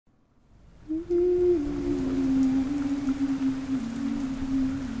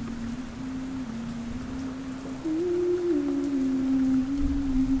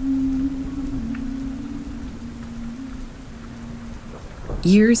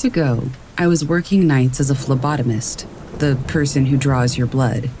Years ago, I was working nights as a phlebotomist, the person who draws your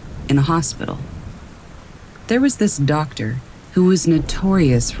blood, in a hospital. There was this doctor who was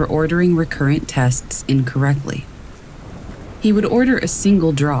notorious for ordering recurrent tests incorrectly. He would order a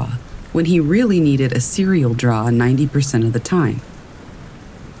single draw when he really needed a serial draw 90% of the time.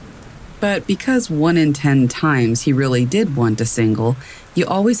 But because 1 in 10 times he really did want a single, you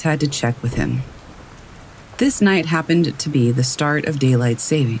always had to check with him. This night happened to be the start of daylight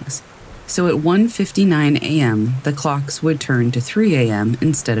savings, so at 1:59 a.m. the clocks would turn to 3 a.m.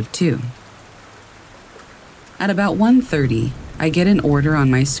 instead of 2. At about 1:30, I get an order on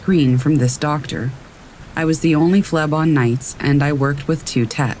my screen from this doctor. I was the only phleb on nights, and I worked with 2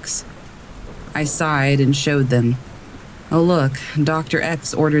 techs. I sighed and showed them, "Oh look, Dr.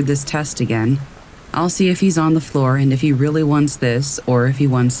 X ordered this test again. I'll see if he's on the floor and if he really wants this or if he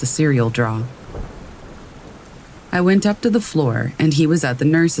wants the serial draw." I went up to the floor and he was at the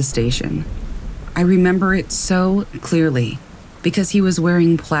nurse's station. I remember it so clearly because he was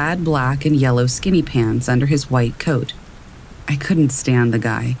wearing plaid black and yellow skinny pants under his white coat. I couldn't stand the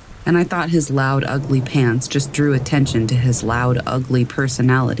guy, and I thought his loud, ugly pants just drew attention to his loud, ugly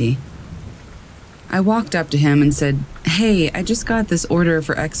personality. I walked up to him and said, "Hey, I just got this order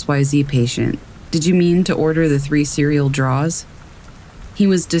for XYZ patient. Did you mean to order the 3 serial draws?" He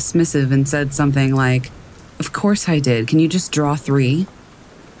was dismissive and said something like, "Of course I did. Can you just draw 3?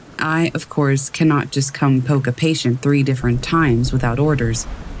 I, of course, cannot just come poke a patient 3 different times without orders,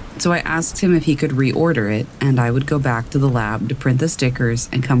 so I asked him if he could reorder it, and I would go back to the lab to print the stickers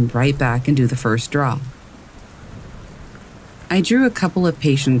and come right back and do the first draw. I drew a couple of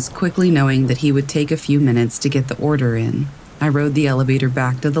patients quickly, knowing that he would take a few minutes to get the order in. I rode the elevator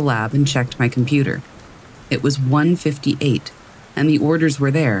back to the lab and checked my computer. It was 1:58, and the orders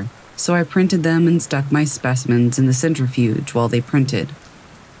were there, so I printed them and stuck my specimens in the centrifuge while they printed.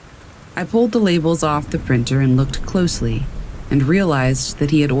 I pulled the labels off the printer and looked closely, and realized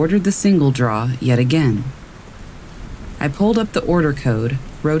that he had ordered the single draw yet again. I pulled up the order code,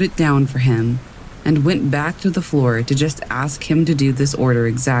 wrote it down for him, and went back to the floor to just ask him to do this order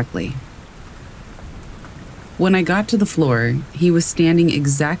exactly. When I got to the floor, he was standing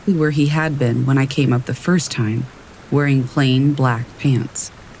exactly where he had been when I came up the first time, wearing plain black pants.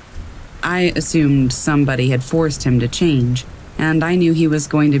 I assumed somebody had forced him to change, and I knew he was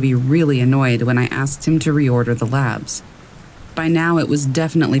going to be really annoyed when I asked him to reorder the labs. By now it was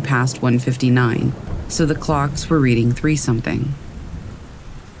definitely past 1:59, so the clocks were reading 3-something.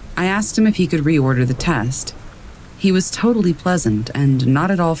 I asked him if he could reorder the test. He was totally pleasant and not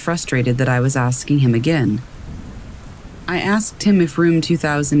at all frustrated that I was asking him again. I asked him if room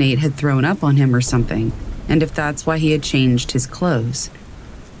 2008 had thrown up on him or something, and if that's why he had changed his clothes.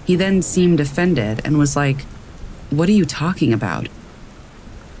 He then seemed offended and was like, "What are you talking about?"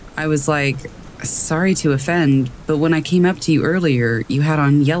 I was like, "Sorry to offend, but when I came up to you earlier, you had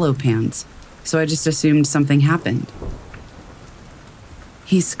on yellow pants, so I just assumed something happened."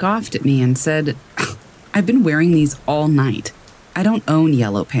 He scoffed at me and said, "I've been wearing these all night. I don't own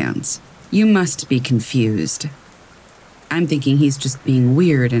yellow pants. You must be confused." I'm thinking he's just being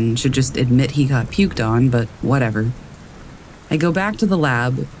weird and should just admit he got puked on, but whatever. I go back to the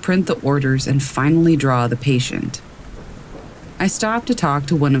lab, print the orders, and finally draw the patient. I stop to talk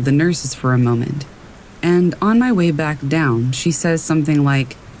to one of the nurses for a moment, and on my way back down, she says something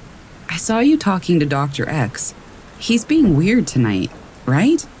like, "I saw you talking to Dr. X. He's being weird tonight,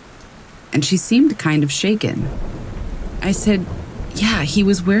 right?" And she seemed kind of shaken. I said, "Yeah, he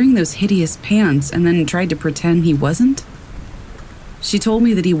was wearing those hideous pants and then tried to pretend he wasn't." She told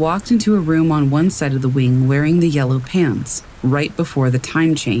me that he walked into a room on one side of the wing wearing the yellow pants right before the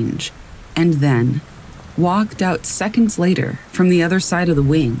time change, and then walked out seconds later from the other side of the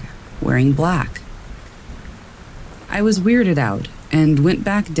wing wearing black. I was weirded out and went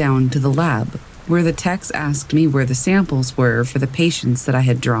back down to the lab, where the techs asked me where the samples were for the patients that I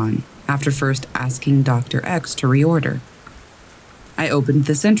had drawn, after first asking Dr. X to reorder. I opened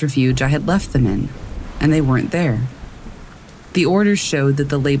the centrifuge I had left them in, and they weren't there. The orders showed that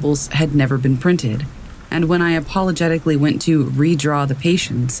the labels had never been printed, and when I apologetically went to redraw the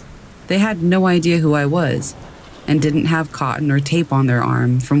patients, they had no idea who I was, and didn't have cotton or tape on their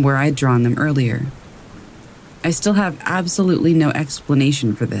arm from where I'd drawn them earlier. I still have absolutely no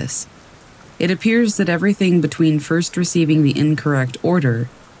explanation for this. It appears that everything between first receiving the incorrect order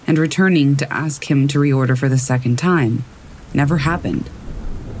and returning to ask him to reorder for the second time never happened.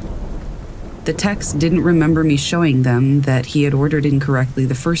 The techs didn't remember me showing them that he had ordered incorrectly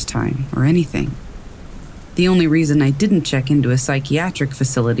the first time or anything. The only reason I didn't check into a psychiatric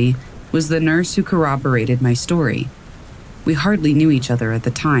facility was the nurse who corroborated my story. We hardly knew each other at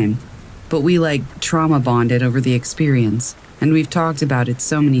the time, but we trauma bonded over the experience, and we've talked about it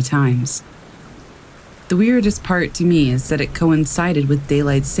so many times. The weirdest part to me is that it coincided with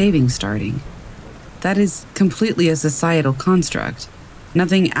daylight savings starting. That is completely a societal construct.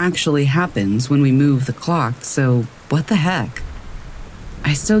 Nothing actually happens when we move the clock, so what the heck?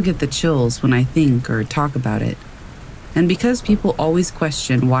 I still get the chills when I think or talk about it. And because people always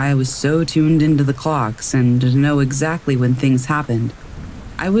question why I was so tuned into the clocks and to know exactly when things happened,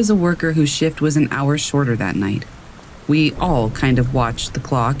 I was a worker whose shift was an hour shorter that night. We all kind of watch the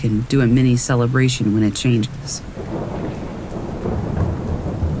clock and do a mini celebration when it changes.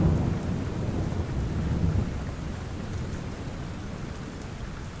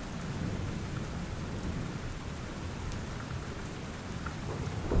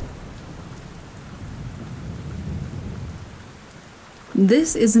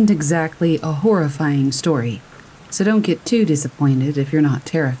 This isn't exactly a horrifying story, so don't get too disappointed if you're not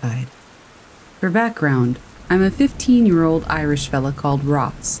terrified. For background, I'm a 15-year-old Irish fella called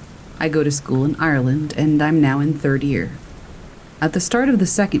Ross. I go to school in Ireland, and I'm now in third year. At the start of the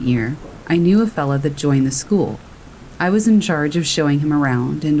second year, I knew a fella that joined the school. I was in charge of showing him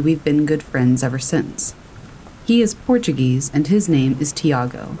around, and we've been good friends ever since. He is Portuguese, and his name is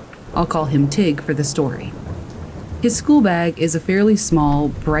Tiago. I'll call him Tig for the story. His school bag is a fairly small,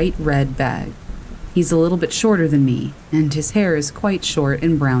 bright red bag. He's a little bit shorter than me, and his hair is quite short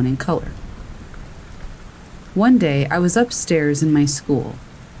and brown in color. One day, I was upstairs in my school.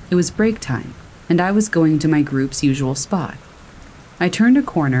 It was break time, and I was going to my group's usual spot. I turned a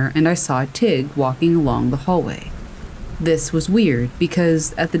corner and I saw Tig walking along the hallway. This was weird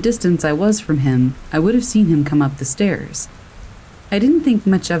because at the distance I was from him, I would have seen him come up the stairs. I didn't think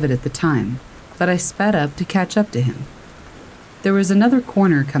much of it at the time, but I sped up to catch up to him. There was another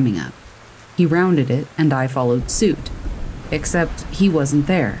corner coming up. He rounded it, and I followed suit, except he wasn't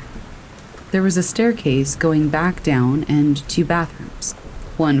there. There was a staircase going back down and two bathrooms,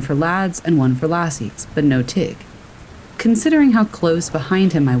 one for lads and one for lassies, but no Tig. Considering how close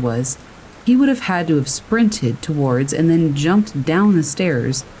behind him I was, he would have had to have sprinted towards and then jumped down the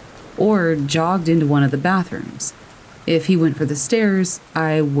stairs or jogged into one of the bathrooms. If he went for the stairs,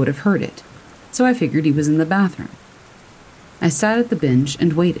 I would have heard it. So I figured he was in the bathroom. I sat at the bench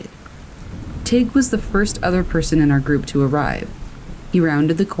and waited. Tig was the first other person in our group to arrive. He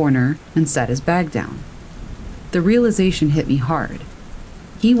rounded the corner and set his bag down. The realization hit me hard.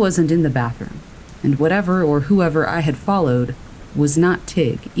 He wasn't in the bathroom, and whatever or whoever I had followed was not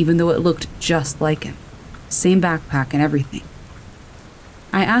Tig, even though it looked just like him. Same backpack and everything.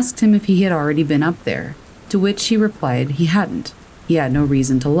 I asked him if he had already been up there, to which he replied he hadn't. He had no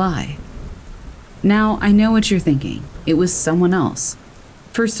reason to lie. Now, I know what you're thinking. It was someone else.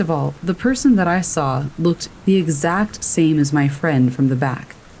 First of all, the person that I saw looked the exact same as my friend from the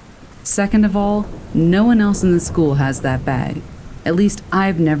back. Second of all, no one else in the school has that bag. At least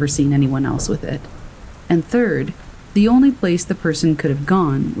I've never seen anyone else with it. And third, the only place the person could have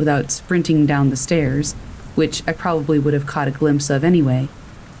gone without sprinting down the stairs, which I probably would have caught a glimpse of anyway,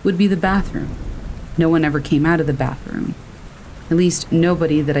 would be the bathroom. No one ever came out of the bathroom. At least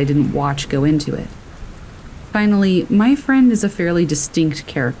nobody that I didn't watch go into it. Finally, my friend is a fairly distinct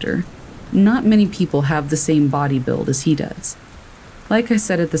character. Not many people have the same body build as he does. Like I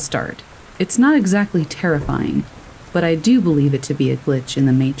said at the start, it's not exactly terrifying, but I do believe it to be a glitch in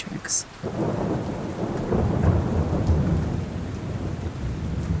the Matrix.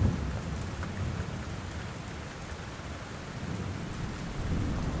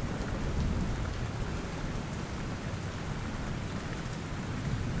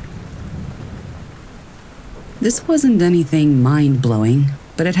 This wasn't anything mind-blowing,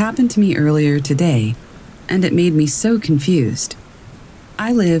 but it happened to me earlier today, and it made me so confused.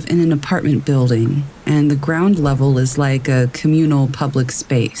 I live in an apartment building, and the ground level is like a communal public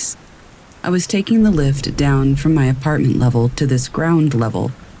space. I was taking the lift down from my apartment level to this ground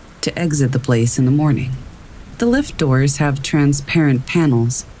level to exit the place in the morning. The lift doors have transparent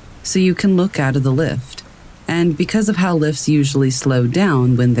panels, so you can look out of the lift, and because of how lifts usually slow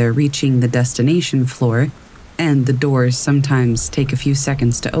down when they're reaching the destination floor, and the doors sometimes take a few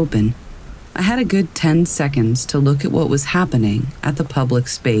seconds to open, I had a good 10 seconds to look at what was happening at the public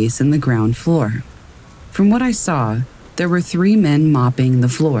space in the ground floor. From what I saw, there were 3 men mopping the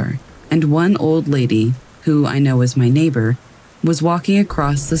floor, and one old lady, who I know is my neighbor, was walking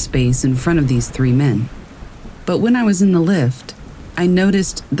across the space in front of these 3 men. But when I was in the lift, I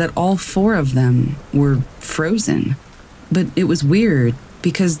noticed that all 4 of them were frozen. But it was weird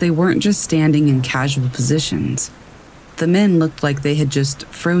because they weren't just standing in casual positions. The men looked like they had just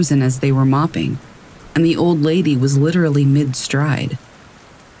frozen as they were mopping. and the old lady was literally mid-stride.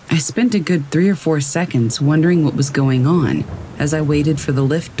 I spent a good 3 or 4 seconds wondering what was going on as I waited for the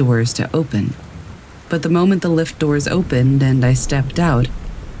lift doors to open. But the moment the lift doors opened and I stepped out,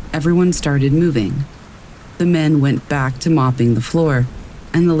 everyone started moving. The men went back to mopping the floor,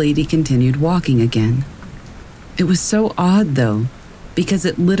 and the lady continued walking again. It was so odd, though, because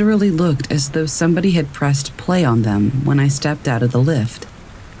it literally looked as though somebody had pressed play on them when I stepped out of the lift.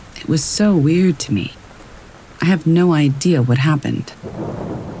 It was so weird to me. I have no idea what happened.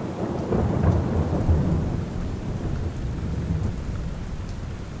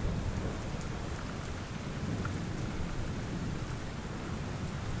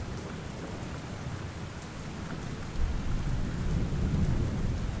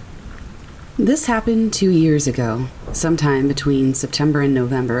 This happened 2 years ago, sometime between September and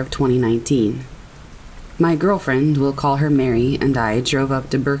November of 2019. My girlfriend, we'll call her Mary, and I drove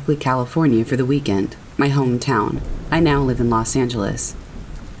up to Berkeley, California for the weekend, my hometown. I now live in Los Angeles.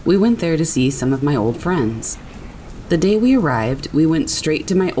 We went there to see some of my old friends. The day we arrived, we went straight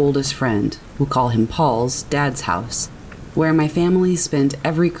to my oldest friend, we'll call him Paul's, dad's house, where my family spent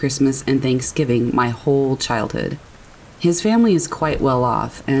every Christmas and Thanksgiving my whole childhood. His family is quite well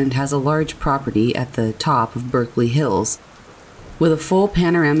off and has a large property at the top of Berkeley Hills, with a full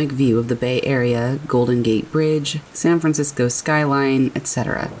panoramic view of the Bay Area, Golden Gate Bridge, San Francisco skyline,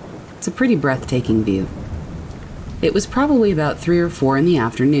 etc. It's a pretty breathtaking view. It was probably about 3 or 4 in the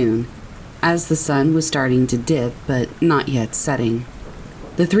afternoon, as the sun was starting to dip but not yet setting.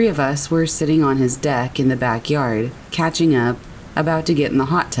 The 3 of us were sitting on his deck in the backyard, catching up, about to get in the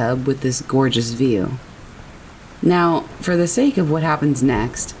hot tub with this gorgeous view. Now, for the sake of what happens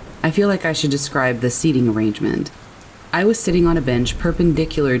next, I feel like I should describe the seating arrangement. I was sitting on a bench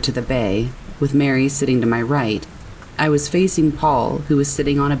perpendicular to the bay, with Mary sitting to my right. I was facing Paul, who was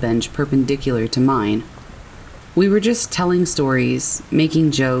sitting on a bench perpendicular to mine. We were just telling stories,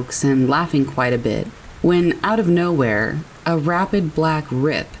 making jokes, and laughing quite a bit, when, out of nowhere, a rapid black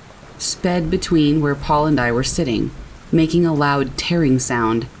rip sped between where Paul and I were sitting, making a loud tearing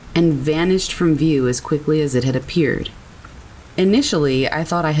sound, and vanished from view as quickly as it had appeared. Initially, I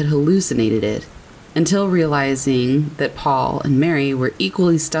thought I had hallucinated it, until realizing that Paul and Mary were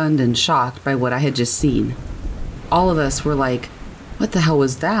equally stunned and shocked by what I had just seen. All of us were like, "What the hell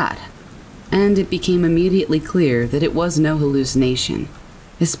was that?" And it became immediately clear that it was no hallucination,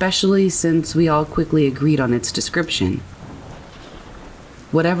 especially since we all quickly agreed on its description.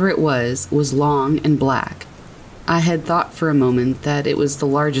 Whatever it was long and black. I had thought for a moment that it was the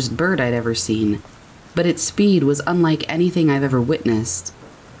largest bird I'd ever seen, but its speed was unlike anything I've ever witnessed.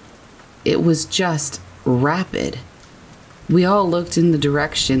 It was just rapid. We all looked in the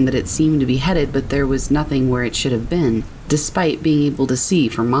direction that it seemed to be headed, but there was nothing where it should have been, despite being able to see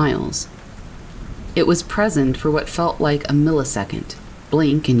for miles. It was present for what felt like a millisecond.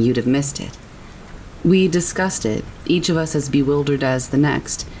 Blink and you'd have missed it. We discussed it, each of us as bewildered as the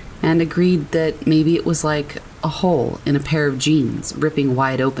next, and agreed that maybe it was like a hole in a pair of jeans ripping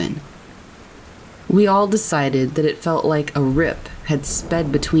wide open. We all decided that it felt like a rip had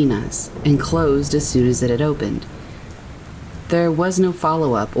sped between us and closed as soon as it had opened. There was no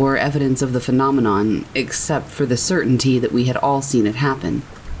follow-up or evidence of the phenomenon, except for the certainty that we had all seen it happen.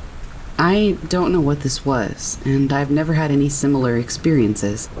 I don't know what this was, and I've never had any similar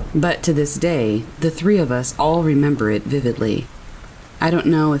experiences, but to this day, the 3 of us all remember it vividly. I don't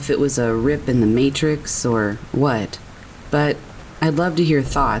know if it was a rip in the Matrix or what, but I'd love to hear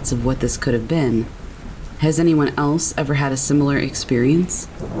thoughts of what this could have been. Has anyone else ever had a similar experience?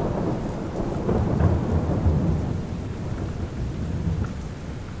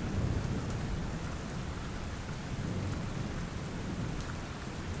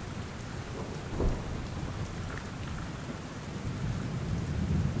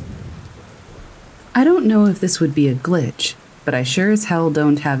 I don't know if this would be a glitch, but I sure as hell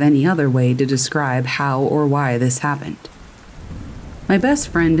don't have any other way to describe how or why this happened. My best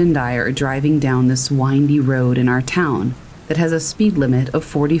friend and I are driving down this windy road in our town that has a speed limit of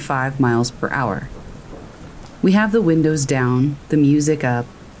 45 miles per hour. We have the windows down, the music up,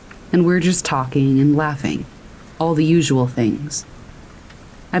 and we're just talking and laughing, all the usual things.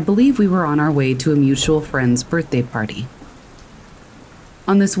 I believe we were on our way to a mutual friend's birthday party.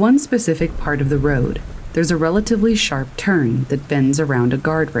 On this one specific part of the road, there's a relatively sharp turn that bends around a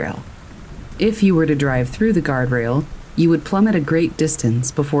guardrail. If you were to drive through the guardrail, you would plummet a great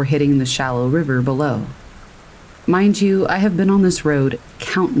distance before hitting the shallow river below. Mind you, I have been on this road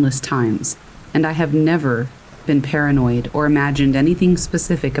countless times, and I have never been paranoid or imagined anything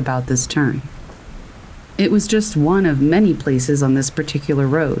specific about this turn. It was just one of many places on this particular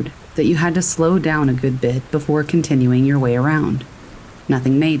road that you had to slow down a good bit before continuing your way around.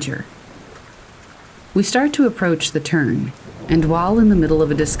 Nothing major. We start to approach the turn, and while in the middle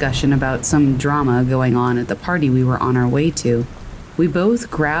of a discussion about some drama going on at the party we were on our way to, we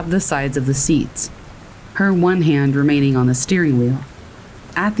both grab the sides of the seats, her one hand remaining on the steering wheel.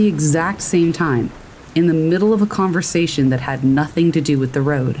 At the exact same time, in the middle of a conversation that had nothing to do with the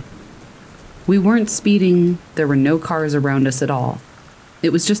road. We weren't speeding, there were no cars around us at all.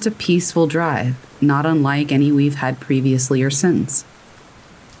 It was just a peaceful drive, not unlike any we've had previously or since.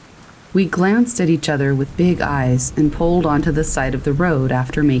 We glanced at each other with big eyes and pulled onto the side of the road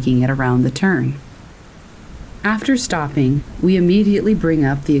after making it around the turn. After stopping, we immediately bring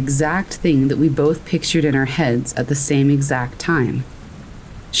up the exact thing that we both pictured in our heads at the same exact time.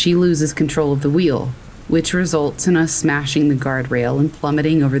 She loses control of the wheel, which results in us smashing the guardrail and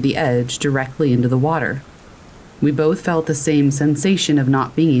plummeting over the edge directly into the water. We both felt the same sensation of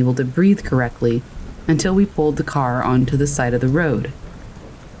not being able to breathe correctly until we pulled the car onto the side of the road.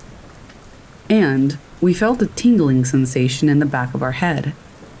 And we felt a tingling sensation in the back of our head,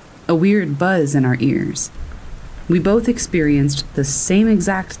 a weird buzz in our ears. We both experienced the same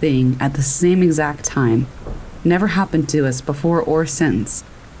exact thing at the same exact time. Never happened to us before or since.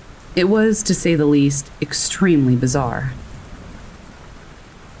 It was, to say the least, extremely bizarre.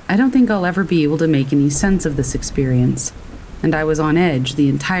 I don't think I'll ever be able to make any sense of this experience, and I was on edge the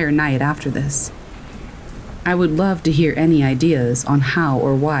entire night after this. I would love to hear any ideas on how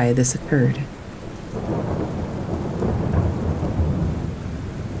or why this occurred.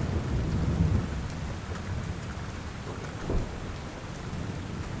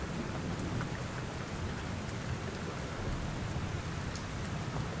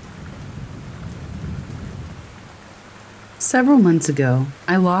 Several months ago,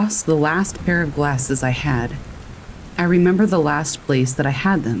 I lost the last pair of glasses I had. I remember the last place that I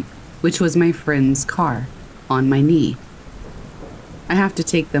had them, which was my friend's car, on my knee. I have to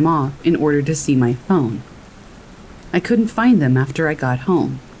take them off in order to see my phone. I couldn't find them after I got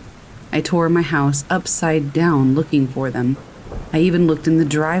home. I tore my house upside down looking for them. I even looked in the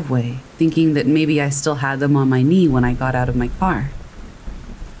driveway, thinking that maybe I still had them on my knee when I got out of my car.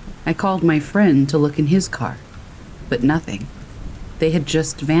 I called my friend to look in his car, but nothing. They had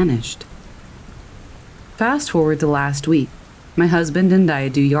just vanished. Fast forward to last week. My husband and I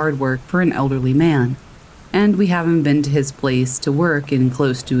do yard work for an elderly man, and we haven't been to his place to work in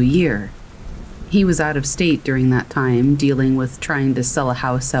close to a year. He was out of state during that time, dealing with trying to sell a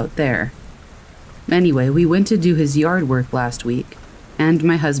house out there. Anyway, we went to do his yard work last week, and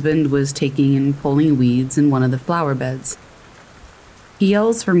my husband was taking and pulling weeds in one of the flower beds. He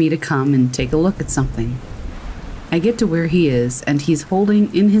yells for me to come and take a look at something. I get to where he is, and he's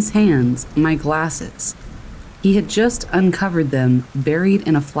holding in his hands my glasses. He had just uncovered them, buried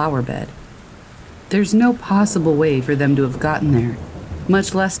in a flower bed. There's no possible way for them to have gotten there,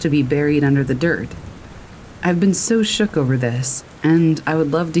 much less to be buried under the dirt. I've been so shook over this, and I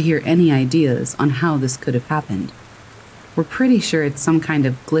would love to hear any ideas on how this could have happened. We're pretty sure it's some kind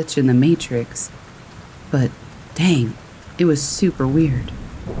of glitch in the Matrix, but dang, it was super weird.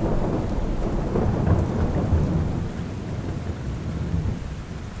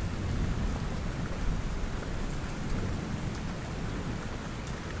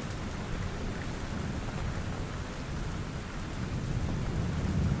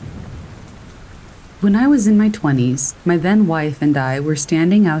 When I was in my 20s, my then wife and I were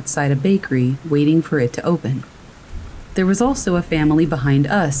standing outside a bakery waiting for it to open. There was also a family behind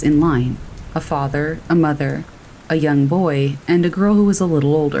us in line, a father, a mother, a young boy, and a girl who was a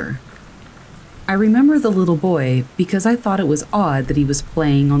little older. I remember the little boy because I thought it was odd that he was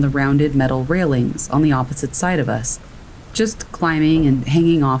playing on the rounded metal railings on the opposite side of us, just climbing and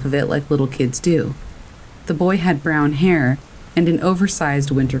hanging off of it like little kids do. The boy had brown hair and an oversized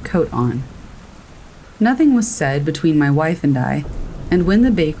winter coat on. Nothing was said between my wife and I, and when the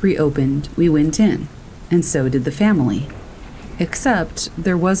bakery opened, we went in, and so did the family. Except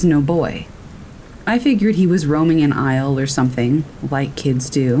there was no boy. I figured he was roaming an aisle or something, like kids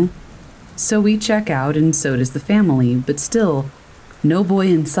do. So we check out, and so does the family, but still, no boy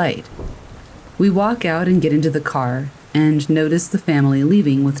in sight. We walk out and get into the car, and notice the family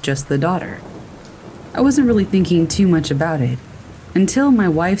leaving with just the daughter. I wasn't really thinking too much about it, until my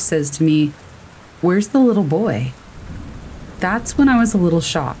wife says to me, "Where's the little boy?" That's when I was a little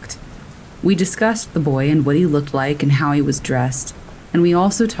shocked. We discussed the boy and what he looked like and how he was dressed, and we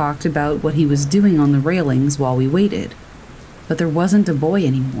also talked about what he was doing on the railings while we waited. But there wasn't a boy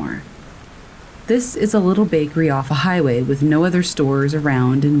anymore. This is a little bakery off a highway with no other stores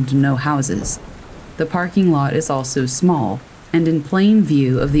around and no houses. The parking lot is also small, and in plain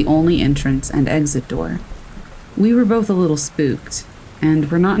view of the only entrance and exit door. We were both a little spooked,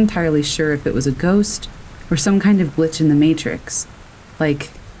 and were not entirely sure if it was a ghost or some kind of glitch in the Matrix. Like,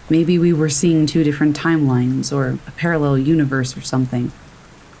 maybe we were seeing two different timelines or a parallel universe or something.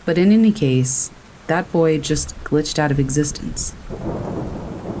 But in any case, that boy just glitched out of existence.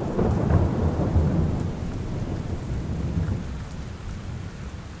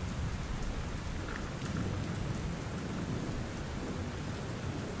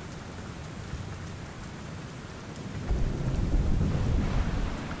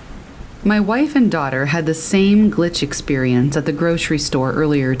 My wife and daughter had the same glitch experience at the grocery store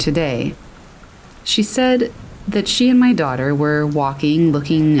earlier today. She said that she and my daughter were walking,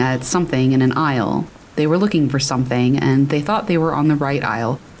 looking at something in an aisle. They were looking for something, and they thought they were on the right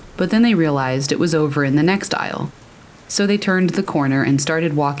aisle, but then they realized it was over in the next aisle. So they turned the corner and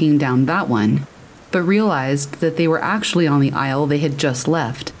started walking down that one, but realized that they were actually on the aisle they had just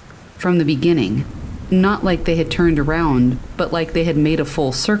left, from the beginning. Not like they had turned around, but like they had made a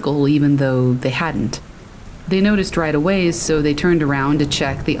full circle even though they hadn't. They noticed right away, so they turned around to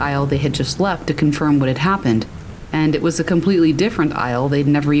check the aisle they had just left to confirm what had happened, and it was a completely different aisle they'd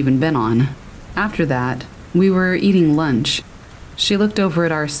never even been on. After that, we were eating lunch. She looked over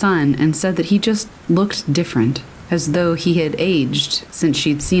at our son and said that he just looked different, as though he had aged since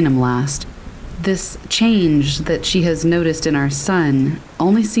she'd seen him last. This change that she has noticed in our son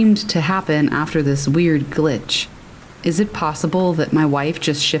only seemed to happen after this weird glitch. Is it possible that my wife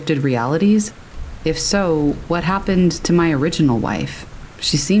just shifted realities? If so, what happened to my original wife?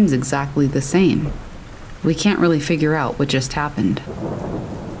 She seems exactly the same. We can't really figure out what just happened.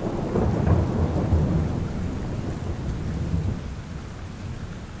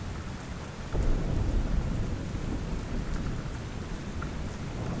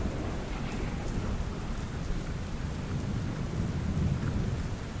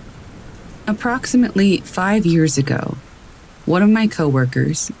 Approximately 5 years ago, one of my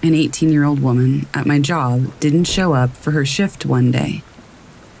coworkers, an 18-year-old woman at my job, didn't show up for her shift one day.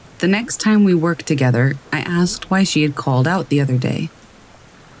 The next time we worked together, I asked why she had called out the other day.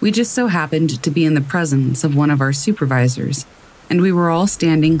 We just so happened to be in the presence of one of our supervisors, and we were all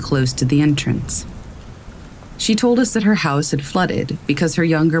standing close to the entrance. She told us that her house had flooded because her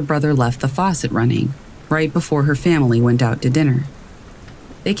younger brother left the faucet running right before her family went out to dinner.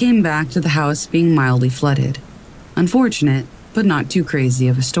 They came back to the house being mildly flooded. Unfortunate, but not too crazy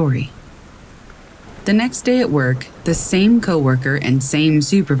of a story. The next day at work, the same coworker and same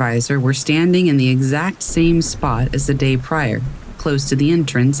supervisor were standing in the exact same spot as the day prior, close to the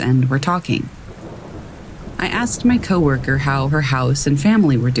entrance, and were talking. I asked my coworker how her house and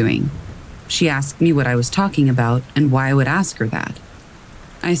family were doing. She asked me what I was talking about and why I would ask her that.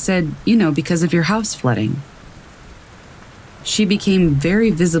 I said, because of your house flooding. She became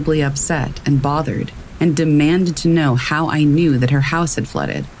very visibly upset and bothered and demanded to know how I knew that her house had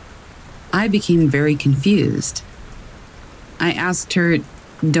flooded. I became very confused. I asked her,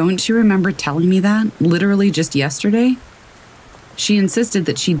 "Don't you remember telling me that, literally just yesterday?" She insisted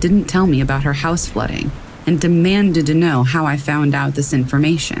that she didn't tell me about her house flooding and demanded to know how I found out this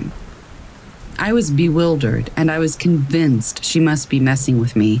information. I was bewildered and I was convinced she must be messing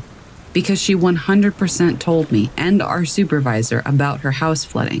with me, because she 100% told me and our supervisor about her house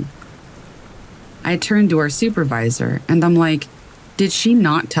flooding. I turned to our supervisor and I'm like, "Did she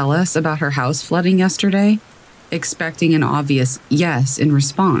not tell us about her house flooding yesterday?" expecting an obvious yes in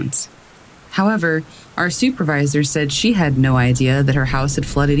response. However, our supervisor said she had no idea that her house had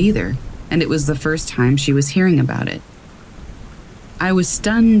flooded either, and it was the first time she was hearing about it. I was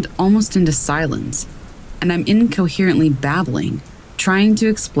stunned almost into silence, and I'm incoherently babbling, trying to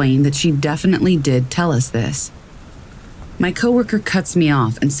explain that she definitely did tell us this. My coworker cuts me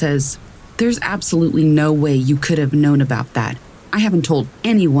off and says, "There's absolutely no way you could have known about that. I haven't told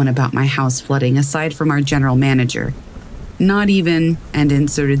anyone about my house flooding aside from our general manager. Not even," and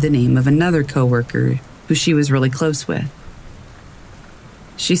inserted the name of another coworker who she was really close with.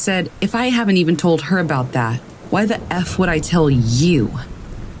 She said, "If I haven't even told her about that, why the F would I tell you?"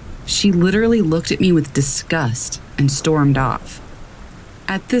 She literally looked at me with disgust and stormed off.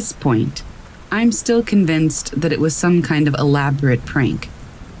 At this point, I'm still convinced that it was some kind of elaborate prank.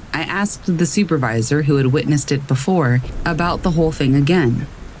 I asked the supervisor who had witnessed it before about the whole thing again,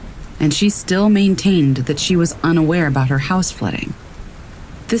 and she still maintained that she was unaware about her house flooding.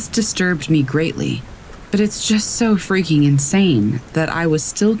 This disturbed me greatly, but it's just so freaking insane that I was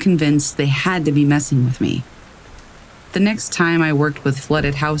still convinced they had to be messing with me. The next time I worked with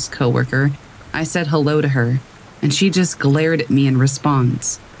flooded house coworker, I said hello to her, and she just glared at me in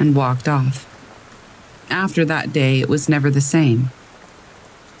response and walked off. After that day, it was never the same.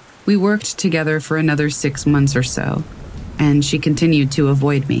 We worked together for another 6 months or so, and she continued to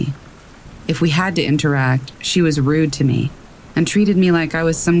avoid me. If we had to interact, she was rude to me and treated me like I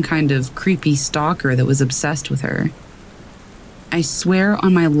was some kind of creepy stalker that was obsessed with her. I swear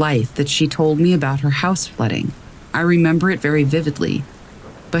on my life that she told me about her house flooding. I remember it very vividly,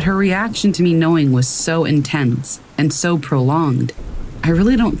 but her reaction to me knowing was so intense and so prolonged, I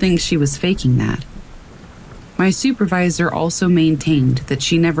really don't think she was faking that. My supervisor also maintained that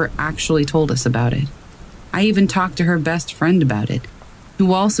she never actually told us about it. I even talked to her best friend about it,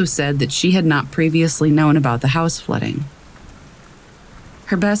 who also said that she had not previously known about the house flooding.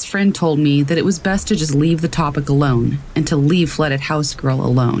 Her best friend told me that it was best to just leave the topic alone and to leave flooded house girl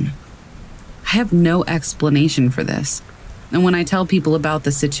alone. I have no explanation for this, and when I tell people about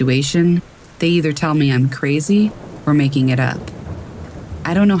the situation, they either tell me I'm crazy or making it up.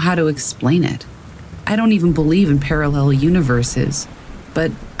 I don't know how to explain it. I don't even believe in parallel universes,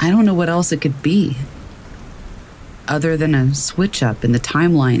 but I don't know what else it could be. Other than a switch up in the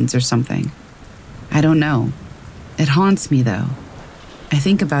timelines or something. I don't know. It haunts me though. I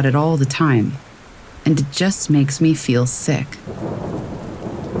think about it all the time, and it just makes me feel sick.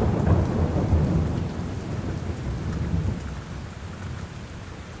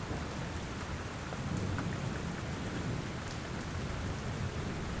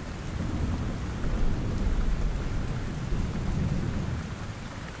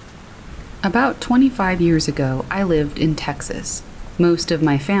 About 25 years ago, I lived in Texas. Most of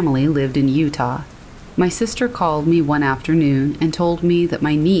my family lived in Utah. My sister called me one afternoon and told me that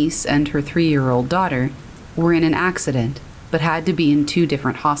my niece and her 3-year-old daughter were in an accident, but had to be in 2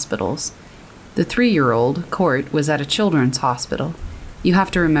 different hospitals. The 3-year-old, Court, was at a children's hospital. You have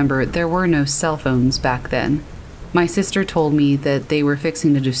to remember, there were no cell phones back then. My sister told me that they were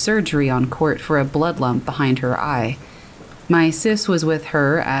fixing to do surgery on Court for a blood lump behind her eye. My sis was with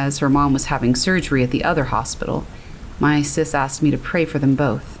her as her mom was having surgery at the other hospital. My sis asked me to pray for them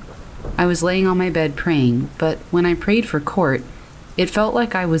both. I was laying on my bed praying, but when I prayed for Court, it felt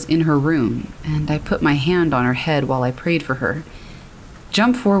like I was in her room, and I put my hand on her head while I prayed for her.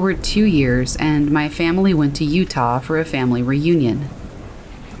 Jump forward 2 years, and my family went to Utah for a family reunion.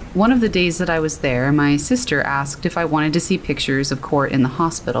 One of the days that I was there, my sister asked if I wanted to see pictures of Court in the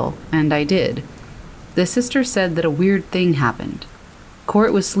hospital, and I did. The sister said that a weird thing happened.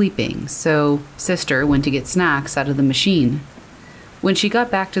 Court was sleeping, so sister went to get snacks out of the machine. When she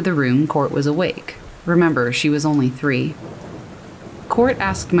got back to the room, Court was awake. Remember, she was only 3. Court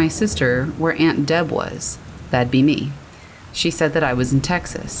asked my sister where Aunt Deb was. That'd be me. She said that I was in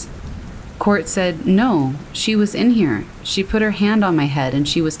Texas. Court said, no, she was in here. She put her hand on my head and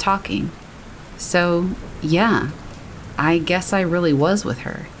she was talking. So, yeah, I guess I really was with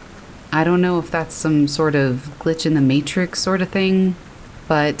her. I don't know if that's some sort of glitch in the matrix sort of thing,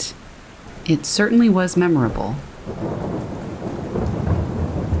 but it certainly was memorable.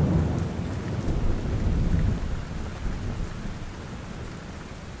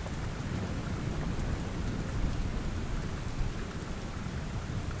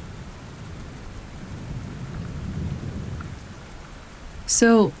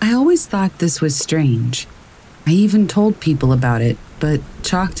 So, I always thought this was strange. I even told people about it, but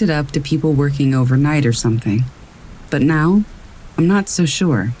chalked it up to people working overnight or something. But now, I'm not so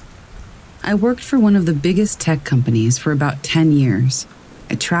sure. I worked for one of the biggest tech companies for about 10 years.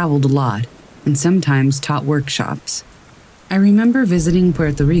 I traveled a lot, and sometimes taught workshops. I remember visiting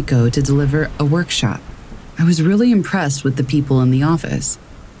Puerto Rico to deliver a workshop. I was really impressed with the people in the office.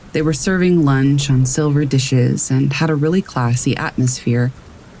 They were serving lunch on silver dishes and had a really classy atmosphere.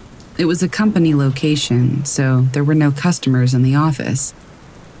 It was a company location, so there were no customers in the office.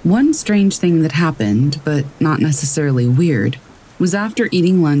 One strange thing that happened, but not necessarily weird, was after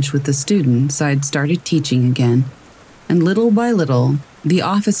eating lunch with the students, I'd started teaching again, and little by little, the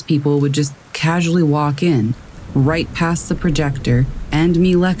office people would just casually walk in, right past the projector and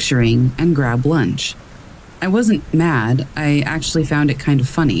me lecturing, and grab lunch. I wasn't mad, I actually found it kind of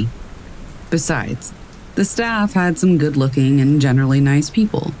funny. Besides, the staff had some good-looking and generally nice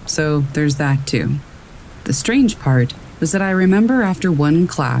people, so there's that too. The strange part was that I remember after one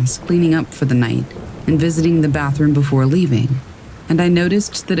class cleaning up for the night and visiting the bathroom before leaving, and I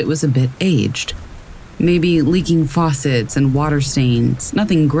noticed that it was a bit aged. Maybe leaking faucets and water stains,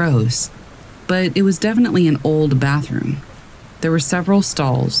 nothing gross, but it was definitely an old bathroom. There were several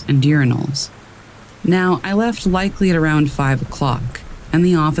stalls and urinals. Now, I left likely at around 5 o'clock, and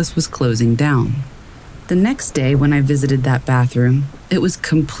the office was closing down. The next day when I visited that bathroom, it was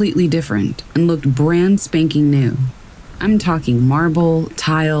completely different and looked brand spanking new. I'm talking marble,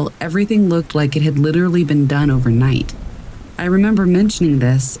 tile, everything looked like it had literally been done overnight. I remember mentioning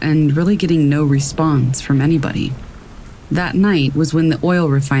this and really getting no response from anybody. That night was when the oil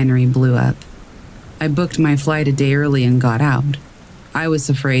refinery blew up. I booked my flight a day early and got out. I was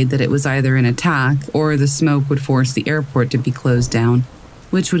afraid that it was either an attack or the smoke would force the airport to be closed down,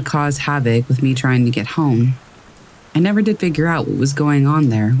 which would cause havoc with me trying to get home. I never did figure out what was going on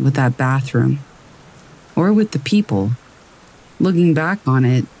there with that bathroom. Or with the people. Looking back on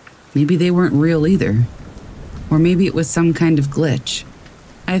it, maybe they weren't real either. Or maybe it was some kind of glitch.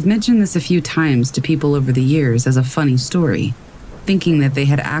 I've mentioned this a few times to people over the years as a funny story, thinking that they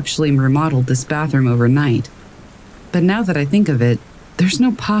had actually remodeled this bathroom overnight. But now that I think of it, there's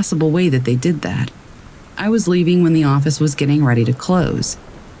no possible way that they did that. I was leaving when the office was getting ready to close.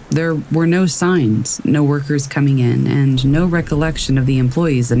 There were no signs, no workers coming in, and no recollection of the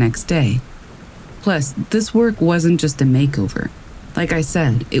employees the next day. Plus, this work wasn't just a makeover. Like I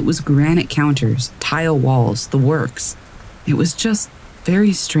said, it was granite counters, tile walls, the works. It was just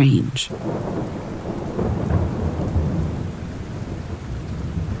very strange.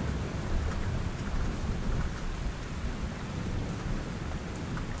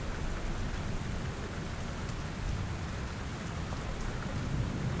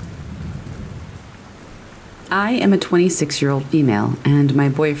 I am a 26-year-old female, and my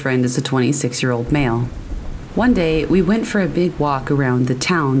boyfriend is a 26-year-old male. One day, we went for a big walk around the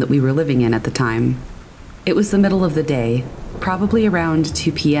town that we were living in at the time. It was the middle of the day, probably around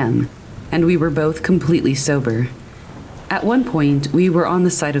 2 p.m., and we were both completely sober. At one point, we were on the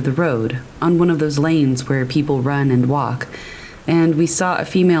side of the road, on one of those lanes where people run and walk, and we saw a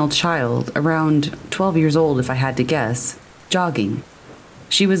female child, around 12 years old if I had to guess, jogging.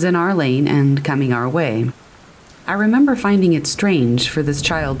 She was in our lane and coming our way. I remember finding it strange for this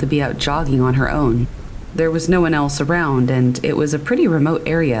child to be out jogging on her own. There was no one else around, and it was a pretty remote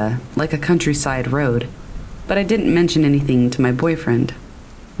area, like a countryside road. But I didn't mention anything to my boyfriend.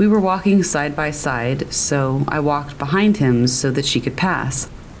 We were walking side by side, so I walked behind him so that she could pass.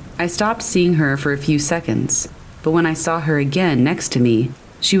 I stopped seeing her for a few seconds, but when I saw her again next to me,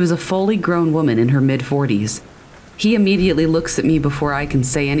 she was a fully grown woman in her mid-40s. He immediately looks at me before I can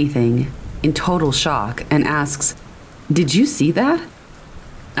say anything, in total shock, and asks, "Did you see that?"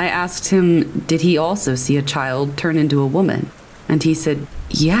 I asked him, did he also see a child turn into a woman? And he said,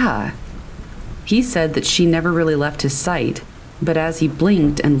 yeah. He said that she never really left his sight, but as he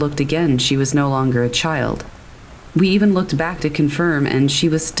blinked and looked again, she was no longer a child. We even looked back to confirm, and she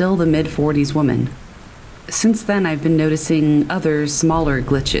was still the mid-40s woman. Since then, I've been noticing other smaller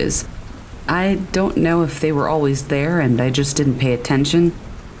glitches. I don't know if they were always there and I just didn't pay attention,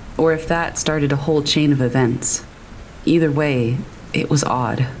 or if that started a whole chain of events. Either way, it was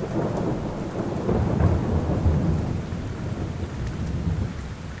odd.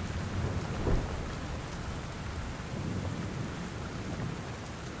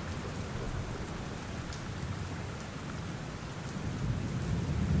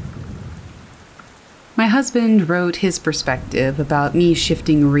 My husband wrote his perspective about me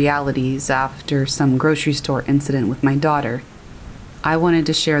shifting realities after some grocery store incident with my daughter. I wanted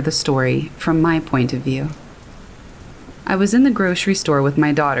to share the story from my point of view. I was in the grocery store with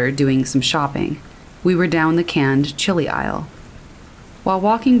my daughter doing some shopping. We were down the canned chili aisle. While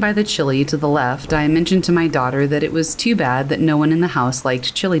walking by the chili to the left, I mentioned to my daughter that it was too bad that no one in the house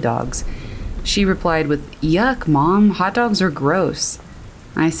liked chili dogs. She replied with, "Yuck, Mom, hot dogs are gross."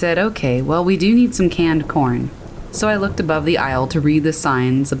 I said, "Okay, well, we do need some canned corn." So I looked above the aisle to read the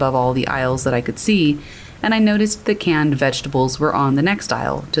signs above all the aisles that I could see, and I noticed the canned vegetables were on the next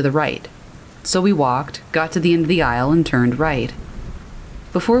aisle, to the right. So we walked, got to the end of the aisle, and turned right.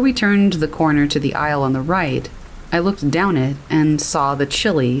 Before we turned the corner to the aisle on the right, I looked down it and saw the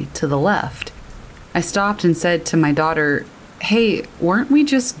chili to the left. I stopped and said to my daughter, "Hey, weren't we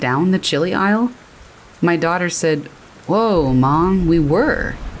just down the chili aisle?" My daughter said, "Whoa, Mom, we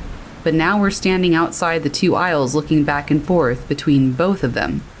were. But now we're standing outside the two aisles looking back and forth between both of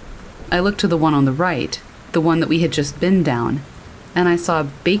them." I looked to the one on the right, the one that we had just been down, and I saw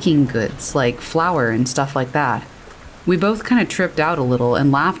baking goods like flour and stuff like that. We both kind of tripped out a little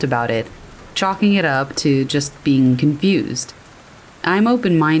and laughed about it, chalking it up to just being confused. I'm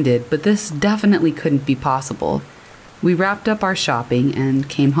open-minded, but this definitely couldn't be possible. We wrapped up our shopping and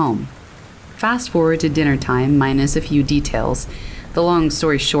came home. Fast forward to dinner time, minus a few details. The long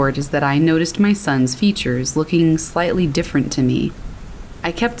story short is that I noticed my son's features looking slightly different to me.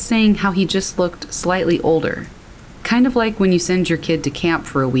 I kept saying how he just looked slightly older. Kind of like when you send your kid to camp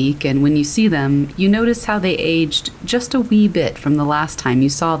for a week, and when you see them, you notice how they aged just a wee bit from the last time you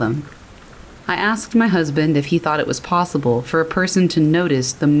saw them. I asked my husband if he thought it was possible for a person to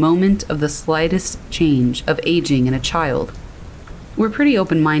notice the moment of the slightest change of aging in a child. We're pretty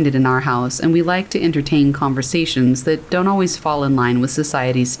open-minded in our house, and we like to entertain conversations that don't always fall in line with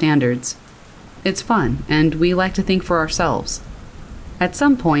society's standards. It's fun, and we like to think for ourselves. At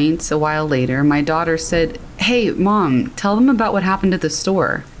some point, a while later, my daughter said, "Hey, Mom, tell them about what happened at the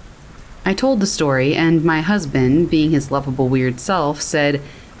store." I told the story, and my husband, being his lovable weird self, said,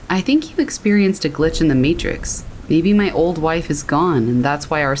 "I think you experienced a glitch in the Matrix. Maybe my old wife is gone, and that's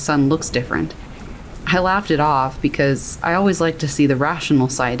why our son looks different." I laughed it off because I always like to see the rational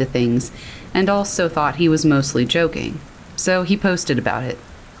side of things, and also thought he was mostly joking. So he posted about it.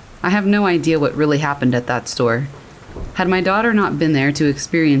 I have no idea what really happened at that store. Had my daughter not been there to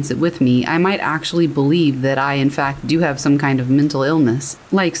experience it with me, I might actually believe that I in fact do have some kind of mental illness,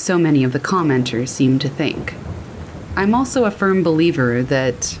 like so many of the commenters seem to think. I'm also a firm believer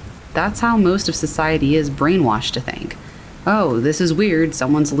that that's how most of society is brainwashed to think. Oh, this is weird,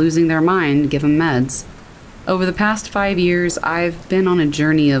 someone's losing their mind, give them meds. Over the past 5 years, I've been on a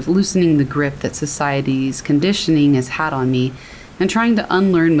journey of loosening the grip that society's conditioning has had on me and trying to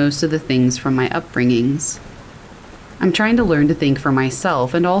unlearn most of the things from my upbringings. I'm trying to learn to think for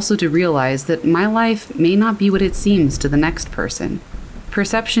myself and also to realize that my life may not be what it seems to the next person.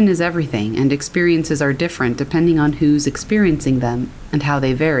 Perception is everything, and experiences are different depending on who's experiencing them and how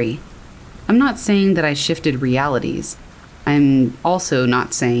they vary. I'm not saying that I shifted realities. I'm also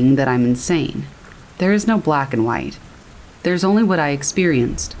not saying that I'm insane. There is no black and white. There's only what I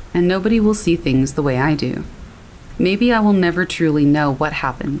experienced, and nobody will see things the way I do. Maybe I will never truly know what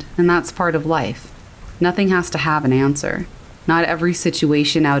happened, and that's part of life. Nothing has to have an answer. Not every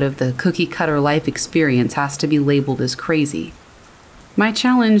situation out of the cookie-cutter life experience has to be labeled as crazy. My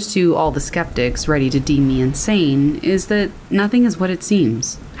challenge to all the skeptics ready to deem me insane is that nothing is what it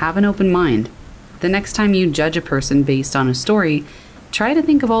seems. Have an open mind. The next time you judge a person based on a story, try to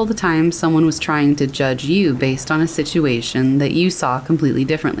think of all the times someone was trying to judge you based on a situation that you saw completely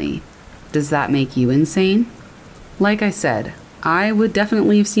differently. Does that make you insane? Like I said, I would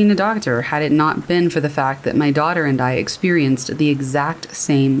definitely have seen a doctor had it not been for the fact that my daughter and I experienced the exact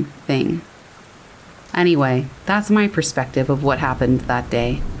same thing. Anyway, that's my perspective of what happened that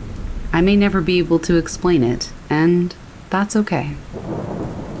day. I may never be able to explain it, and that's okay.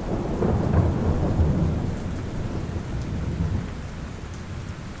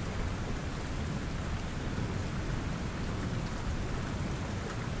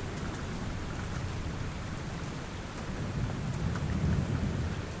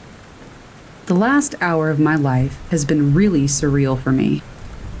 The last hour of my life has been really surreal for me.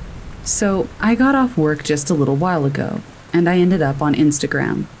 So, I got off work just a little while ago, and I ended up on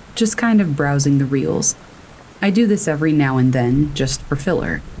Instagram, just kind of browsing the reels. I do this every now and then, just for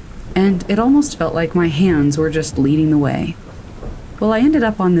filler, and it almost felt like my hands were just leading the way. Well, I ended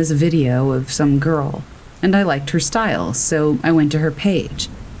up on this video of some girl, and I liked her style, so I went to her page.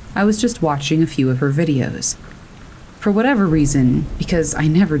 I was just watching a few of her videos. For whatever reason, because I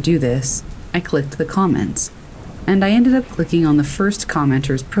never do this, I clicked the comments, and I ended up clicking on the first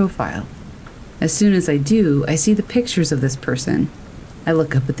commenter's profile. As soon as I do, I see the pictures of this person. I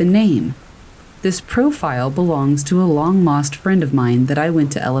look up at the name. This profile belongs to a long-lost friend of mine that I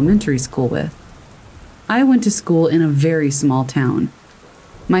went to elementary school with. I went to school in a very small town.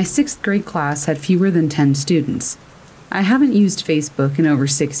 My 6th grade class had fewer than 10 students. I haven't used Facebook in over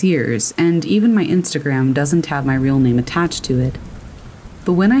 6 years, and even my Instagram doesn't have my real name attached to it.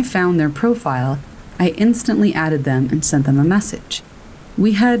 But when I found their profile, I instantly added them and sent them a message.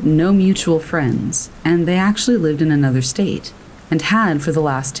 We had no mutual friends, and they actually lived in another state, and had for the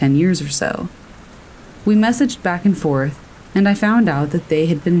last 10 years or so. We messaged back and forth, and I found out that they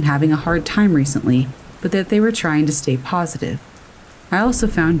had been having a hard time recently, but that they were trying to stay positive. I also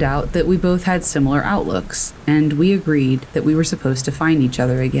found out that we both had similar outlooks, and we agreed that we were supposed to find each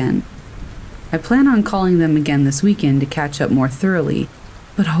other again. I plan on calling them again this weekend to catch up more thoroughly,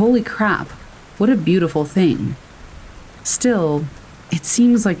 but holy crap, what a beautiful thing. Still, it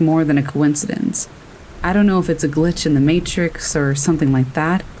seems like more than a coincidence. I don't know if it's a glitch in the Matrix or something like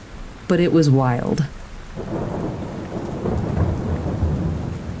that, but it was wild.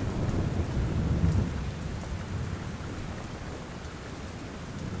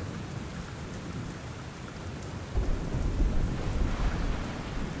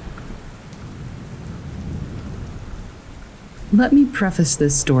 Let me preface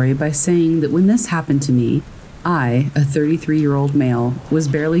this story by saying that when this happened to me, I, a 33-year-old male, was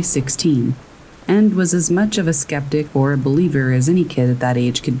barely 16, and was as much of a skeptic or a believer as any kid at that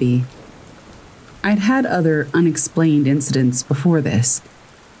age could be. I'd had other unexplained incidents before this,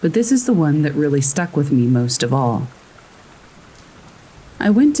 but this is the one that really stuck with me most of all. I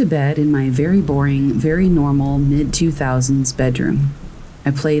went to bed in my very boring, very normal mid-2000s bedroom.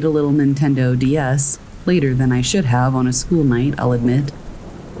 I played a little Nintendo DS, later than I should have on a school night, I'll admit.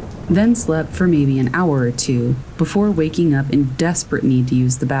 Then slept for maybe an hour or two before waking up in desperate need to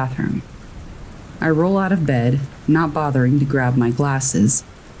use the bathroom. I roll out of bed, not bothering to grab my glasses.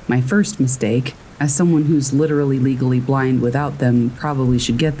 My first mistake, as someone who's literally legally blind without them probably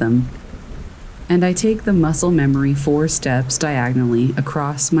should get them. And I take the muscle memory 4 steps diagonally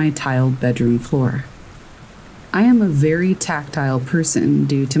across my tiled bedroom floor. I am a very tactile person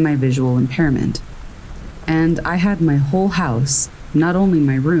due to my visual impairment, and I had my whole house, not only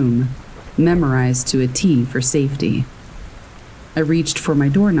my room, memorized to a T for safety. I reached for my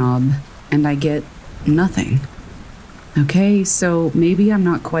doorknob, and I get nothing. Okay, so maybe I'm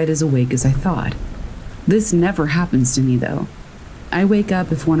not quite as awake as I thought. This never happens to me, though. I wake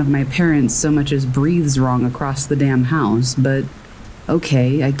up if one of my parents so much as breathes wrong across the damn house, but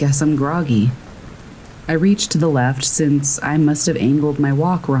okay, I guess I'm groggy. I reach to the left since I must have angled my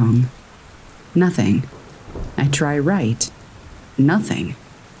walk wrong. Nothing. I try right. Nothing.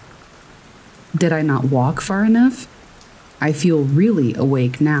 Did I not walk far enough? I feel really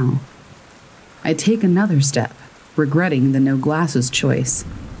awake now. I take another step, regretting the no glasses choice.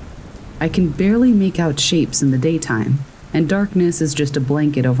 I can barely make out shapes in the daytime, and darkness is just a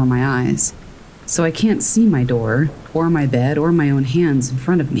blanket over my eyes, so I can't see my door, or my bed, or my own hands in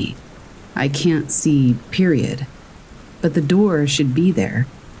front of me. I can't see, period. But the door should be there.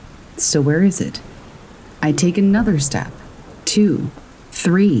 So where is it? I take another step. 2,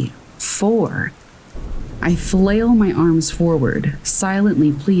 3, 4. I flail my arms forward,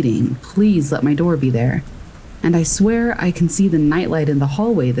 silently pleading, please let my door be there. And I swear I can see the nightlight in the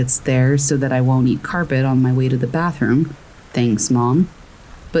hallway that's there so that I won't eat carpet on my way to the bathroom. Thanks, Mom.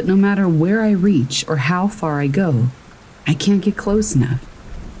 But no matter where I reach or how far I go, I can't get close enough.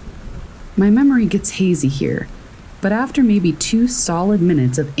 My memory gets hazy here, but after maybe 2 solid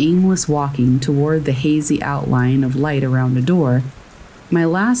minutes of aimless walking toward the hazy outline of light around a door, my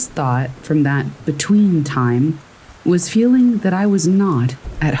last thought from that between time was feeling that I was not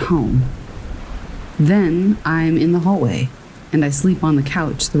at home. Then I'm in the hallway, and I sleep on the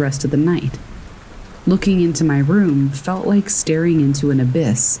couch the rest of the night. Looking into my room felt like staring into an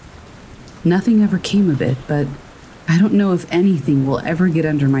abyss. Nothing ever came of it, but I don't know if anything will ever get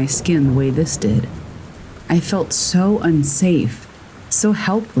under my skin the way this did. I felt so unsafe, so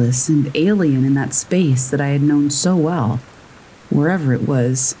helpless and alien in that space that I had known so well. Wherever it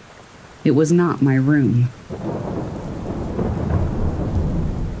was not my room.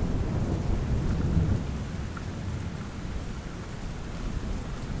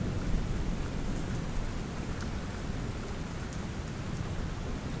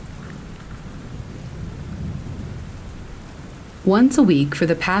 Once a week for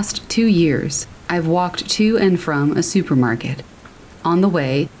the past 2 years, I've walked to and from a supermarket. On the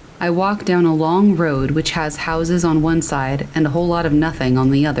way, I walk down a long road which has houses on one side and a whole lot of nothing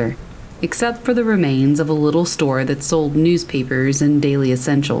on the other, except for the remains of a little store that sold newspapers and daily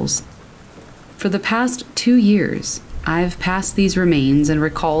essentials. For the past 2 years, I've passed these remains and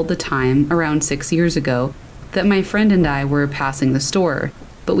recalled the time around 6 years ago that my friend and I were passing the store,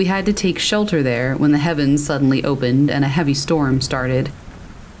 but we had to take shelter there when the heavens suddenly opened and a heavy storm started.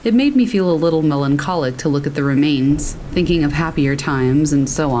 It made me feel a little melancholic to look at the remains, thinking of happier times and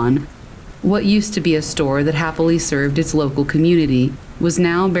so on. What used to be a store that happily served its local community was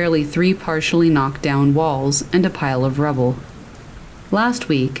now barely 3 partially knocked down walls and a pile of rubble. Last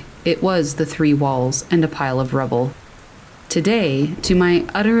week, it was the 3 walls and a pile of rubble. Today, to my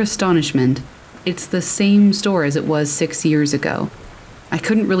utter astonishment, it's the same store as it was 6 years ago. I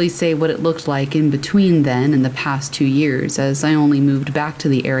couldn't really say what it looked like in between then and the past 2 years, as I only moved back to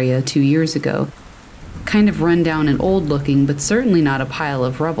the area 2 years ago. Kind of run down and old looking, but certainly not a pile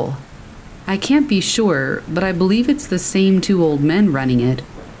of rubble. I can't be sure, but I believe it's the same 2 old men running it,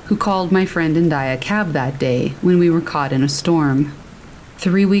 who called my friend and I a cab that day when we were caught in a storm.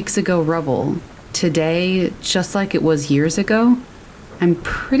 3 weeks ago rubble. Today, just like it was years ago? I'm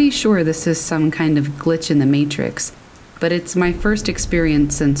pretty sure this is some kind of glitch in the Matrix, but it's my first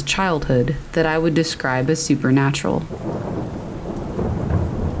experience since childhood that I would describe as supernatural.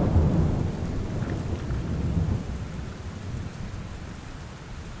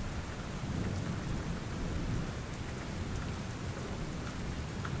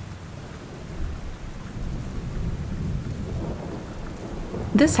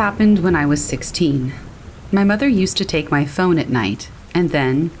 This happened when I was 16. My mother used to take my phone at night and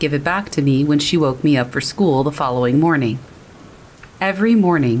then give it back to me when she woke me up for school the following morning. Every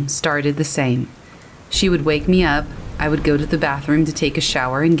morning started the same. She would wake me up, I would go to the bathroom to take a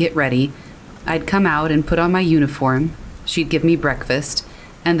shower and get ready. I'd come out and put on my uniform, she'd give me breakfast,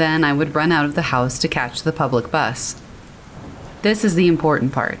 and then I would run out of the house to catch the public bus. This is the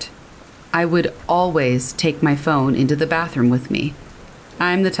important part. I would always take my phone into the bathroom with me.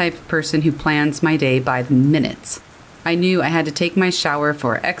 I'm the type of person who plans my day by the minutes. I knew I had to take my shower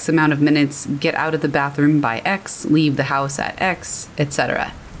for X amount of minutes, get out of the bathroom by X, leave the house at X,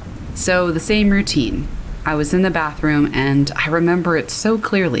 etc. So the same routine. I was in the bathroom and I remember it so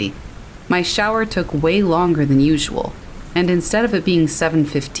clearly. My shower took way longer than usual, and instead of it being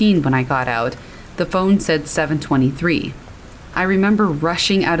 7:15 when I got out, the phone said 7:23. I remember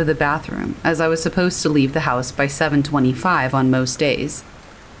rushing out of the bathroom as I was supposed to leave the house by 7:25 on most days.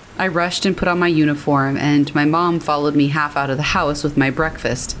 I rushed and put on my uniform, and my mom followed me half out of the house with my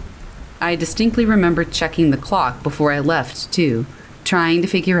breakfast. I distinctly remember checking the clock before I left, too, trying to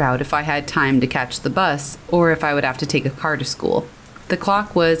figure out if I had time to catch the bus or if I would have to take a car to school. The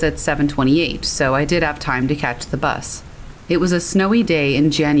clock was at 7:28, so I did have time to catch the bus. It was a snowy day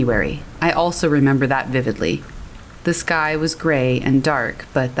in January. I also remember that vividly. The sky was gray and dark,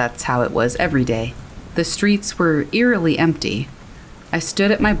 but that's how it was every day. The streets were eerily empty. I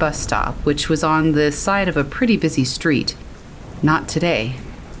stood at my bus stop, which was on the side of a pretty busy street. Not today.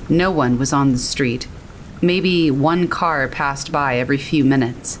 No one was on the street. Maybe one car passed by every few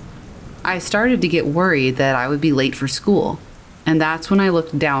minutes. I started to get worried that I would be late for school, and that's when I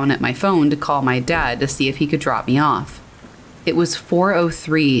looked down at my phone to call my dad to see if he could drop me off. It was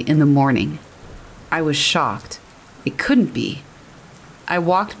 4:03 in the morning. I was shocked. It couldn't be. I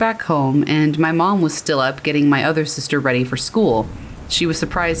walked back home, and my mom was still up getting my other sister ready for school. She was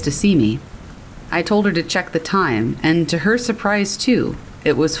surprised to see me. I told her to check the time, and to her surprise too,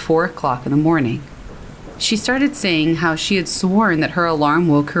 it was 4 o'clock in the morning. She started saying how she had sworn that her alarm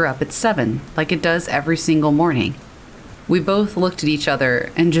woke her up at 7, like it does every single morning. We both looked at each other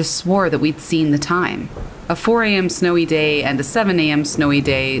and just swore that we'd seen the time. A 4 a.m. snowy day and a 7 a.m. snowy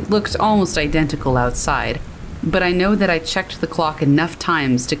day looked almost identical outside, but I know that I checked the clock enough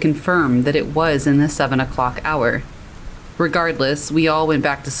times to confirm that it was in the 7 o'clock hour. Regardless, we all went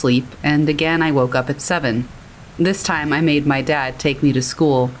back to sleep, and again I woke up at 7. This time I made my dad take me to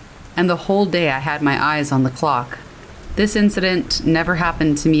school, and the whole day I had my eyes on the clock. This incident never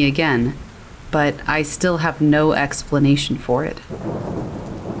happened to me again, but I still have no explanation for it.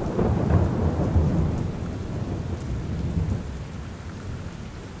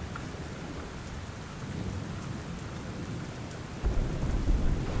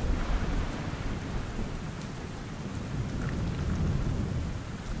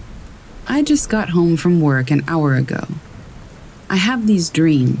 I just got home from work an hour ago. I have these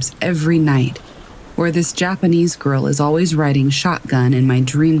dreams every night where this Japanese girl is always riding shotgun in my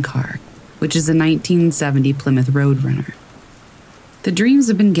dream car, which is a 1970 Plymouth Roadrunner. The dreams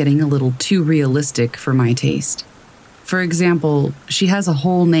have been getting a little too realistic for my taste. For example, she has a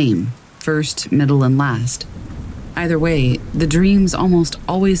whole name, first, middle, and last. Either way, the dreams almost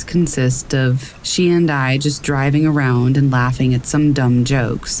always consist of she and I just driving around and laughing at some dumb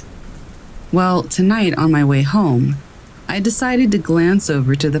jokes. Well, tonight on my way home, I decided to glance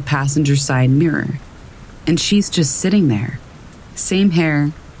over to the passenger side mirror, and she's just sitting there. Same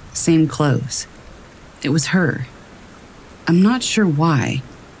hair, same clothes. It was her. I'm not sure why,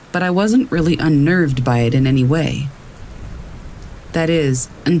 but I wasn't really unnerved by it in any way. That is,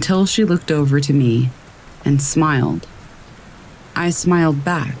 until she looked over to me and smiled. I smiled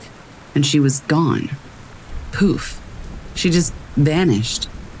back, and she was gone. Poof. She just vanished,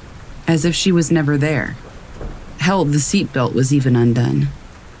 as if she was never there. Hell, the seatbelt was even undone.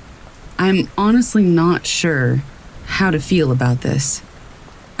 I'm honestly not sure how to feel about this.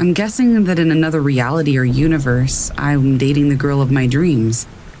 I'm guessing that in another reality or universe, I'm dating the girl of my dreams,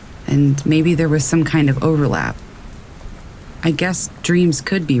 and maybe there was some kind of overlap. I guess dreams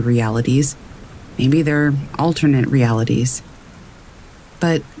could be realities. Maybe they're alternate realities.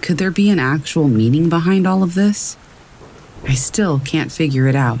 But could there be an actual meaning behind all of this? I still can't figure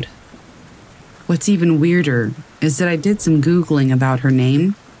it out. What's even weirder is that I did some Googling about her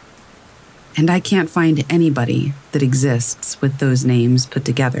name, and I can't find anybody that exists with those names put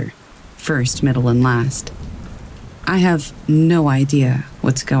together, first, middle, and last. I have no idea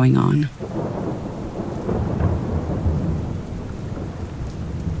what's going on.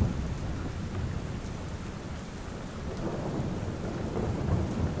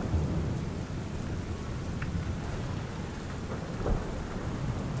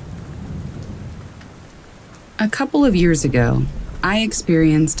 A couple of years ago, I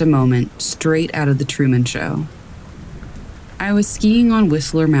experienced a moment straight out of the Truman Show. I I was skiing on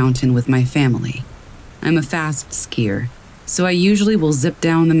Whistler Mountain with my family. I'm a fast skier, so I usually will zip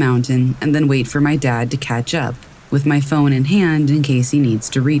down the mountain and then wait for my dad to catch up, with my phone in hand in case he needs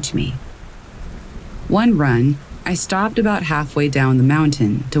to reach me. One run, I stopped about halfway down the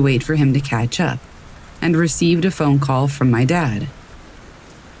mountain to wait for him to catch up, and received a phone call from my dad.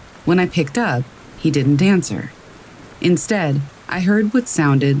 When I picked up, he didn't answer. Instead, I heard what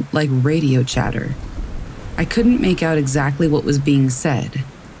sounded like radio chatter. I couldn't make out exactly what was being said,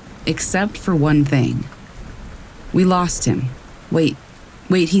 except for one thing. We lost him. Wait,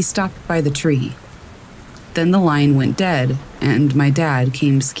 he stopped by the tree. Then the line went dead, and my dad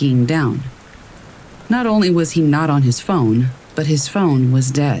came skiing down. Not only was he not on his phone, but his phone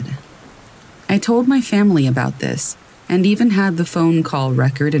was dead. I told my family about this, and even had the phone call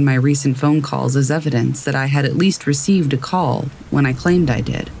record in my recent phone calls as evidence that I had at least received a call when I claimed I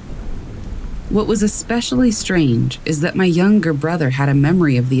did. What was especially strange is that my younger brother had a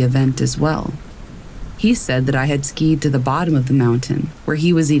memory of the event as well. He said that I had skied to the bottom of the mountain where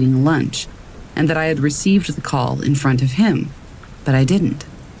he was eating lunch, and that I had received the call in front of him, but I didn't.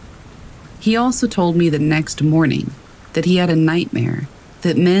 He also told me the next morning that he had a nightmare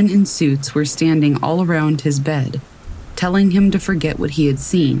that men in suits were standing all around his bed, telling him to forget what he had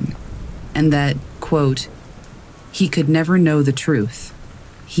seen, and that, quote, he could never know the truth,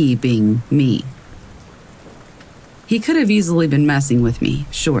 he being me. He could have easily been messing with me,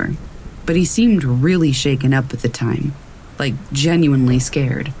 sure, but he seemed really shaken up at the time, like genuinely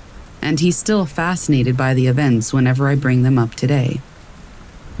scared, and he's still fascinated by the events whenever I bring them up today.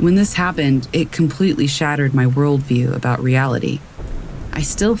 When this happened, it completely shattered my worldview about reality. I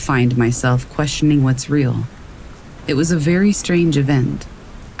still find myself questioning what's real. It was a very strange event.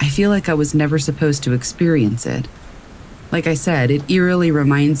 I feel like I was never supposed to experience it. Like I said, it eerily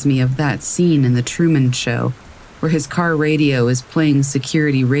reminds me of that scene in The Truman Show where his car radio is playing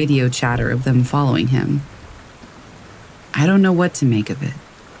security radio chatter of them following him. I don't know what to make of it,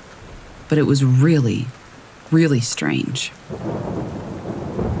 but it was really, really strange.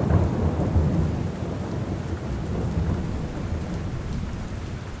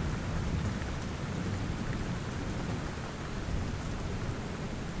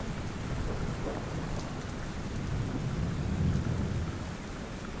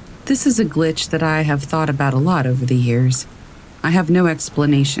 This is a glitch that I have thought about a lot over the years. I have no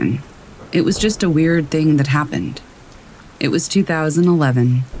explanation. It was just a weird thing that happened. It was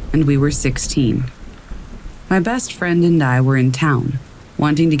 2011, and we were 16. My best friend and I were in town,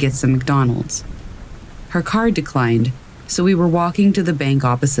 wanting to get some McDonald's. Her card declined, so we were walking to the bank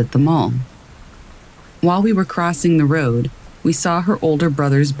opposite the mall. While we were crossing the road, we saw her older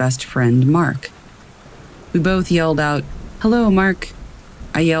brother's best friend, Mark. We both yelled out, "Hello, Mark."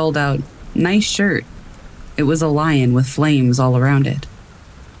 I yelled out, "Nice shirt." It was a lion with flames all around it.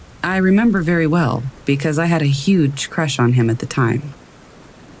 I remember very well because I had a huge crush on him at the time.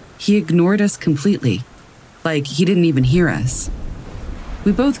 He ignored us completely, like he didn't even hear us.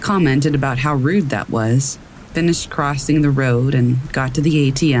 We both commented about how rude that was, finished crossing the road, and got to the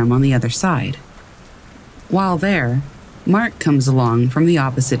ATM on the other side. While there, Mark comes along from the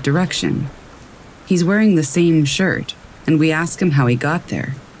opposite direction. He's wearing the same shirt, and we ask him how he got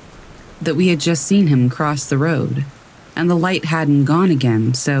there. That we had just seen him cross the road, and the light hadn't gone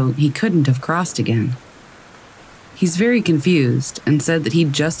again, so he couldn't have crossed again. He's very confused and said that he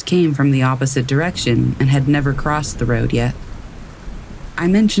just came from the opposite direction and had never crossed the road yet. I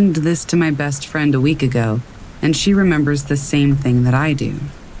mentioned this to my best friend a week ago, and she remembers the same thing that I do.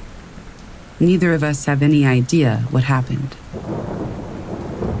 Neither of us have any idea what happened.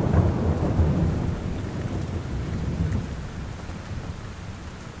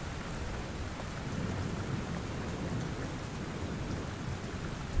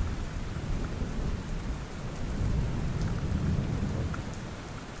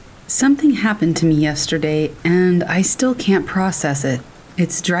 Something happened to me yesterday, and I still can't process it.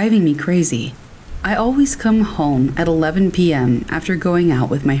 It's driving me crazy. I always come home at 11 p.m. after going out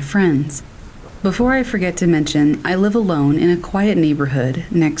with my friends. Before I forget to mention, I live alone in a quiet neighborhood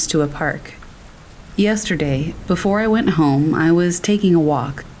next to a park. Yesterday, before I went home, I was taking a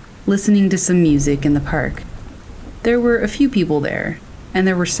walk, listening to some music in the park. There were a few people there, and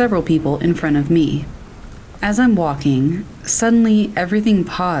there were several people in front of me. As I'm walking, suddenly everything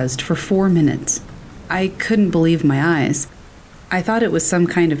paused for 4 minutes. I couldn't believe my eyes. I thought it was some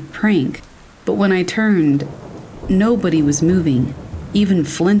kind of prank, but when I turned, nobody was moving, even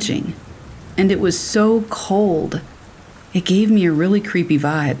flinching. And it was so cold. It gave me a really creepy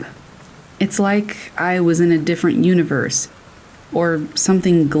vibe. It's like I was in a different universe, or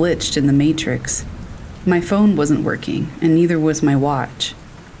something glitched in the Matrix. My phone wasn't working, and neither was my watch.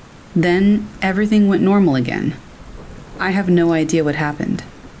 Then everything went normal again. I have no idea what happened.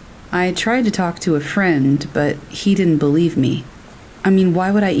 I tried to talk to a friend, but he didn't believe me. I mean, why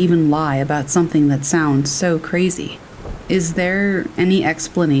would I even lie about something that sounds so crazy? Is there any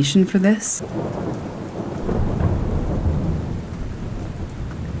explanation for this?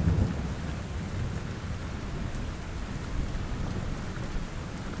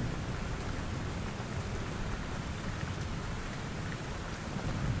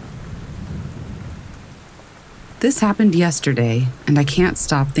 This happened yesterday, and I can't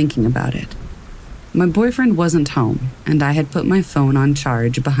stop thinking about it. My boyfriend wasn't home, and I had put my phone on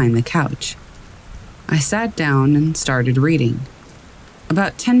charge behind the couch. I sat down and started reading.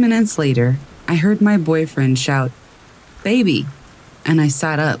 About 10 minutes later, I heard my boyfriend shout, "Baby," and I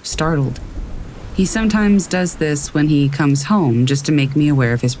sat up, startled. He sometimes does this when he comes home just to make me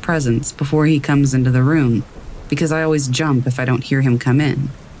aware of his presence before he comes into the room, because I always jump if I don't hear him come in.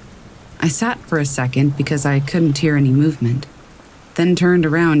 I sat for a second because I couldn't hear any movement, then turned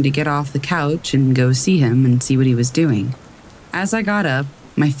around to get off the couch and go see him and see what he was doing. As I got up,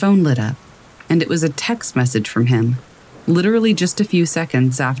 my phone lit up, and it was a text message from him, literally just a few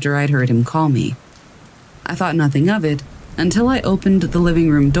seconds after I'd heard him call me. I thought nothing of it until I opened the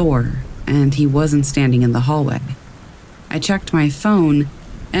living room door, and he wasn't standing in the hallway. I checked my phone,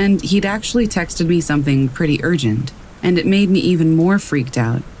 and he'd actually texted me something pretty urgent, and it made me even more freaked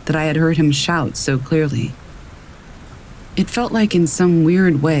out that I had heard him shout so clearly. It felt like in some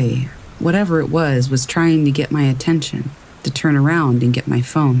weird way, whatever it was trying to get my attention, to turn around and get my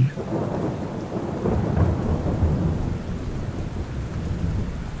phone.